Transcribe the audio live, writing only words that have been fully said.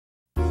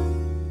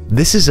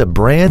This is a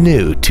brand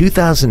new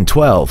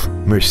 2012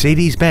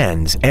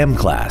 Mercedes-Benz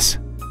M-Class.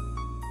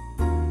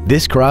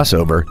 This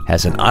crossover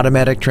has an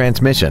automatic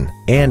transmission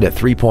and a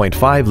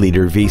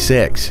 3.5-liter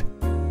V6.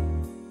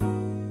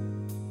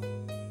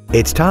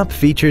 Its top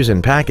features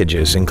and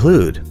packages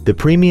include the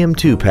Premium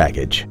 2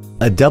 package,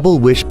 a double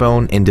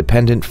wishbone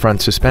independent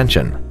front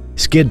suspension,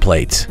 skid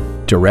plates,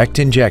 direct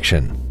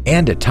injection,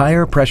 and a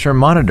tire pressure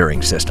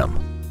monitoring system.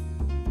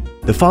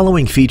 The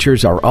following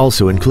features are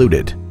also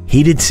included: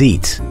 heated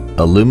seats,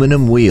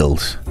 aluminum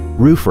wheels,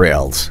 roof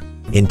rails,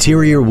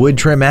 interior wood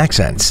trim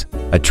accents,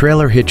 a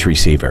trailer hitch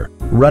receiver,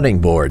 running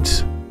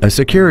boards, a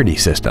security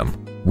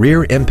system,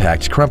 rear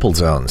impact crumple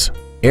zones,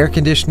 air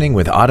conditioning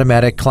with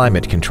automatic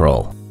climate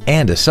control,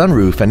 and a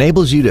sunroof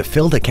enables you to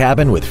fill the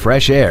cabin with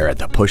fresh air at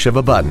the push of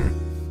a button.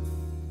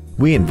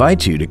 We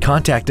invite you to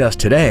contact us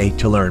today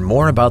to learn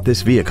more about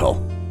this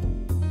vehicle.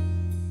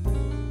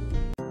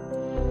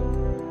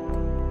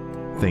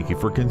 Thank you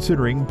for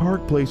considering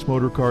Park Place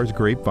Motorcars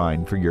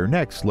Grapevine for your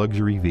next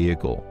luxury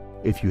vehicle.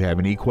 If you have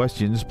any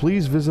questions,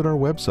 please visit our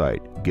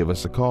website, give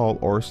us a call,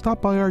 or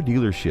stop by our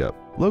dealership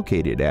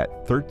located at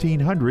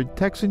 1300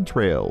 Texan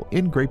Trail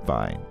in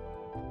Grapevine.